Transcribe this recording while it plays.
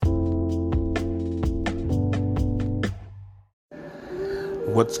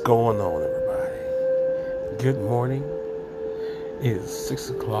What's going on, everybody? Good morning. It is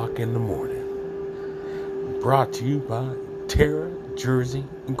 6 o'clock in the morning. Brought to you by Terra Jersey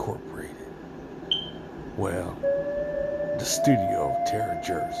Incorporated. Well, the studio of Terra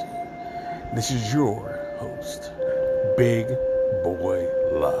Jersey. This is your host, Big Boy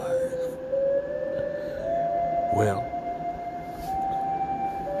Live. Well,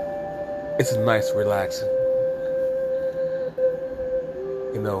 it's a nice, relaxing,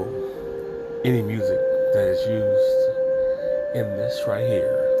 any music that is used in this right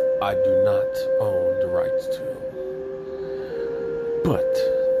here, I do not own the rights to. But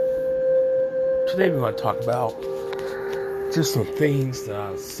today we're going to talk about just some things that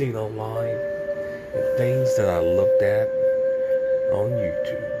I've seen online and things that I looked at on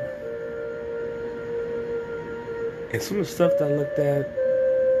YouTube. And some of the stuff that I looked at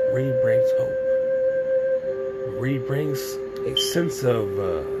really brings hope. Really brings a sense of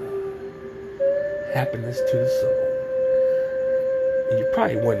happiness to the soul. And you're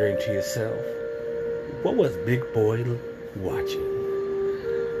probably wondering to yourself, what was Big Boy watching?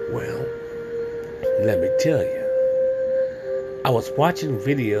 Well, let me tell you. I was watching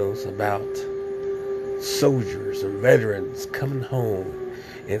videos about soldiers and veterans coming home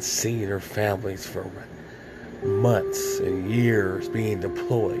and seeing their families for months and years being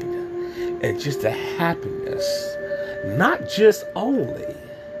deployed. And just the happiness, not just only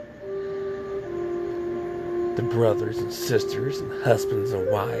the brothers and sisters and husbands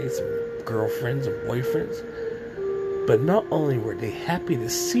and wives and girlfriends and boyfriends, but not only were they happy to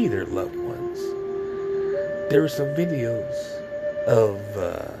see their loved ones, there were some videos of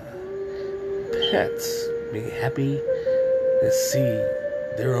pets being happy to see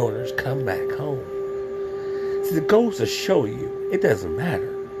their owners come back home. See, it goes to show you, it doesn't matter.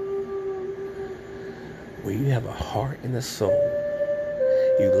 When you have a heart and a soul,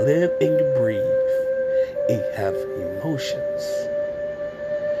 you live and you breathe, and you have emotions.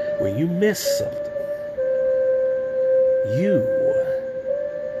 When you miss something, you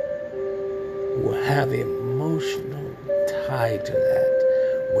will have the emotional tie to that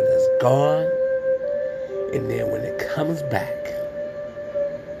when it's gone, and then when it comes back.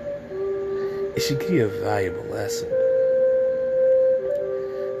 It should give you a valuable lesson.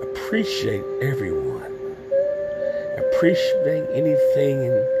 Appreciate everyone. Appreciate anything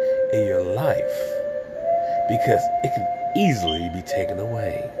in your life, because it can easily be taken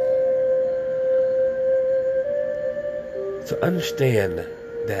away. So understand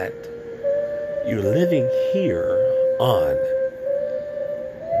that you're living here on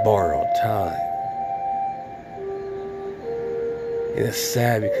borrowed time. And it's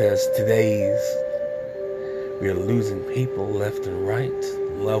sad because we're losing people left and right,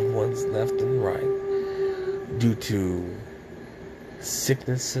 loved ones left and right, due to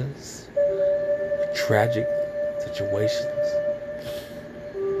sicknesses, tragic situations.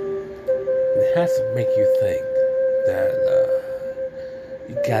 It has to make you think that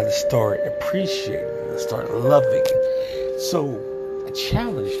you got to start appreciating and start loving. So, a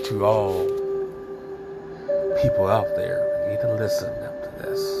challenge to all people out there, you need to listen to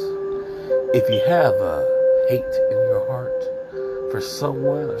this. If you have hate in your heart for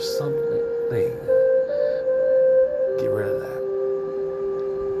someone or something, get rid of that.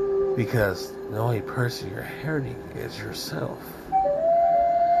 Because the only person you're hurting is yourself.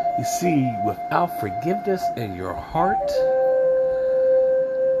 You see, without forgiveness in your heart,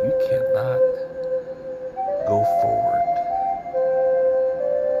 you cannot go forward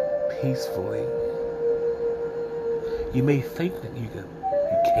peacefully. You may think that you can.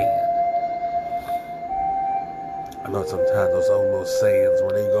 I know sometimes those old little sayings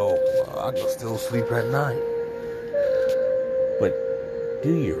where they go, well, I can still sleep at night. But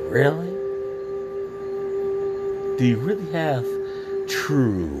do you really? Do you really have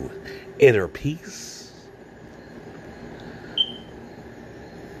true inner peace?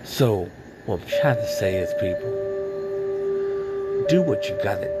 So, what I'm trying to say is, people, do what you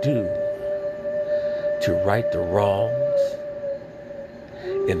gotta do to right the wrongs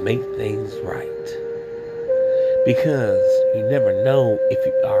and make things right. Because you never know if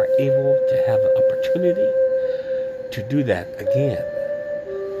you are able to have an opportunity to do that again.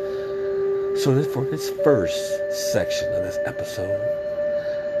 So for this first section of this episode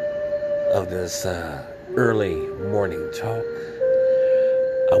of this early morning talk,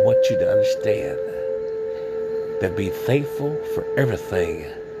 I want you to understand that be thankful for everything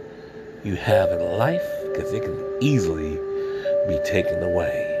you have in life, because it can easily be taken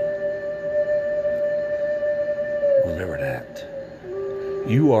away. Remember that.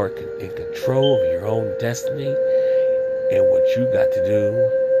 You are in control of your own destiny, And what you got to do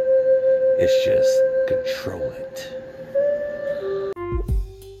is just control it.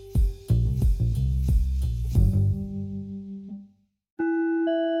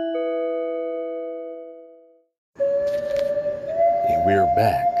 And we're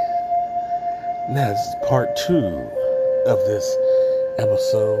back. Now, this is part 2 of this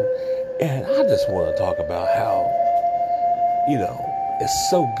episode. And I just want to talk about how, it's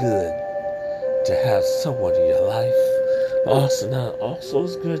so good to have someone in your life. But also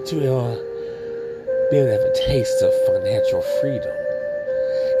it's good to be able to have a taste of financial freedom.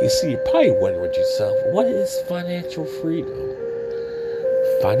 You see, you're probably wondering to yourself, what is financial freedom?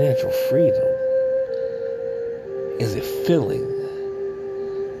 Financial freedom is a feeling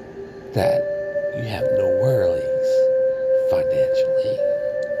that you have no worries financially.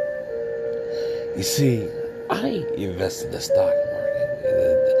 You see, I invest in the stock market,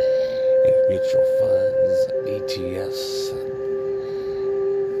 in mutual funds, and ETFs, and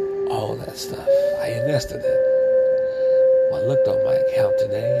all that stuff. I invested in it. Well, I looked on my account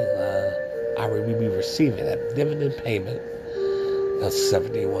today, and I will be receiving a dividend payment of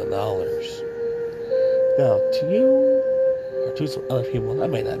 $71. Now, to you or to some other people, that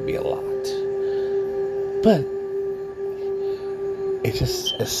may not be a lot, but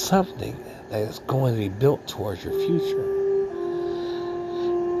it's something that is going to be built towards your future.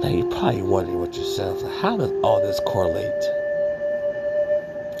 Now, you're probably wondering with yourself, how does all this correlate?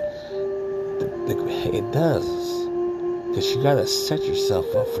 It does, because you got to set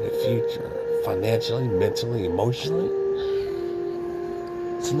yourself up for the future, financially, mentally, emotionally.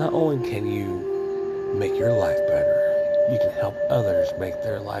 So not only can you make your life better, you can help others make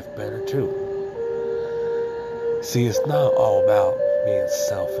their life better too. See, it's not all about being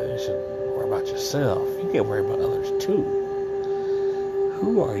selfish or about yourself. You can't worry about others too.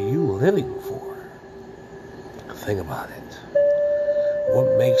 Who are you living for? Think about it.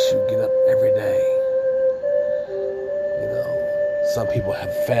 What makes you get up every day? Some people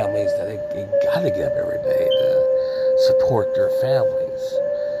have families that they gotta get up every day to support their families.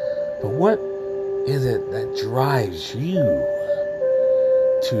 But what is it that drives you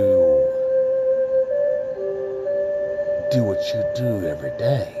to do what you do every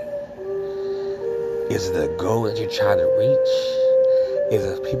day? Is it a goal that you try to reach? Is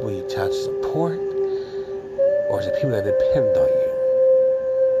it people you try to support? Or is it people that depend on you?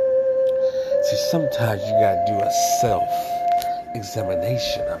 See, sometimes you gotta do a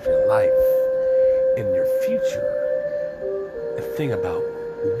self-examination of your life and your future and think about,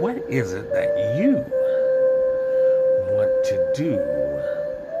 what is it that you want to do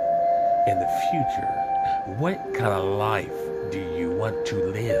in the future? What kind of life do you want to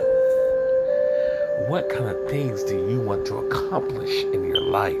live? What kind of things do you want to accomplish in your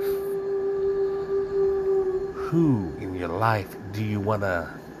life? Who in your life do you want to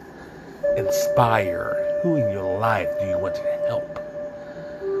inspire? Who in your life do you want to help?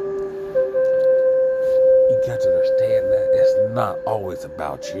 You got to understand that it's not always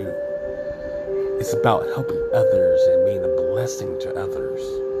about you. It's about helping others and being a blessing to others.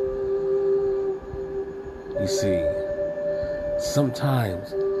 You see,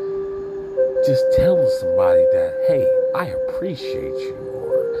 sometimes just telling somebody that, hey, I appreciate you,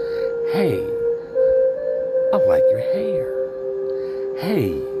 or hey, I like your hair.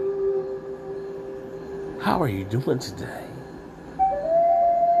 Hey, how are you doing today?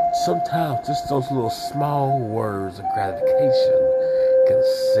 Sometimes just those little small words of gratification can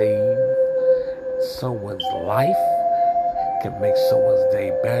save someone's life, can make someone's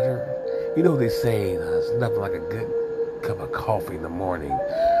day better. They say there's nothing like a good cup of coffee in the morning.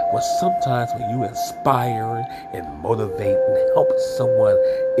 Well, sometimes when you inspire and motivate and help someone,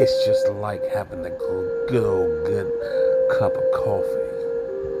 it's just like having a good old cup of coffee.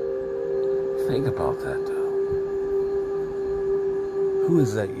 Think about that, though. Who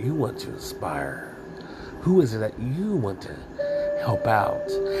is it that you want to inspire? Who is it that you want to help out?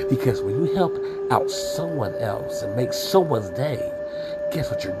 Because when you help out someone else and make someone's day, guess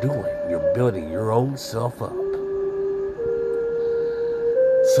what you're doing? You're building your own self up.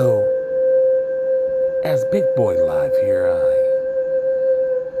 So, as Big Boy Live here,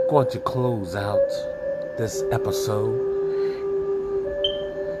 I'm going to close out this episode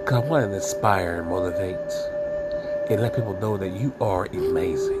because I want to inspire and motivate and let people know that you are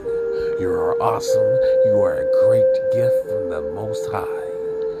amazing. You are awesome. You are a great gift from the Most High.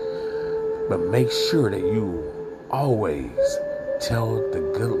 But make sure that you always tell the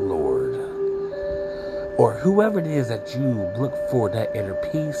good Lord, or whoever it is that you look for that inner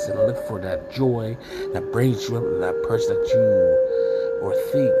peace and look for that joy that brings you up to that person that you or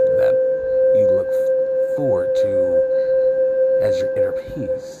think that you look forward to your inner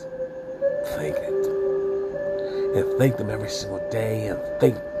peace. Thank it. And thank them every single day, and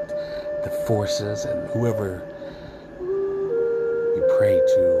thank the forces and whoever you pray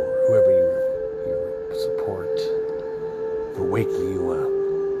to, or whoever you support, for waking you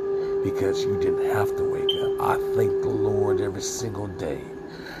up, because you didn't have to wake up. I thank the Lord every single day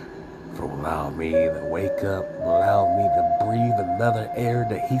for allowing me to wake up, allowing me to breathe another air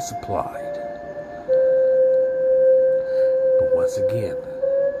that He supplied. But once again,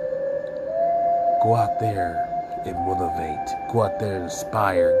 go out there and motivate. Go out there and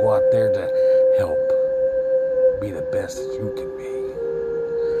inspire. Go out there to help. Be the best that you can be.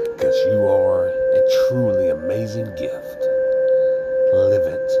 Because you are a truly amazing gift. Live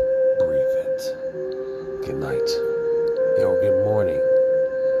it. Breathe it. Good night. Or good morning.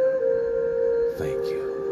 Thank you.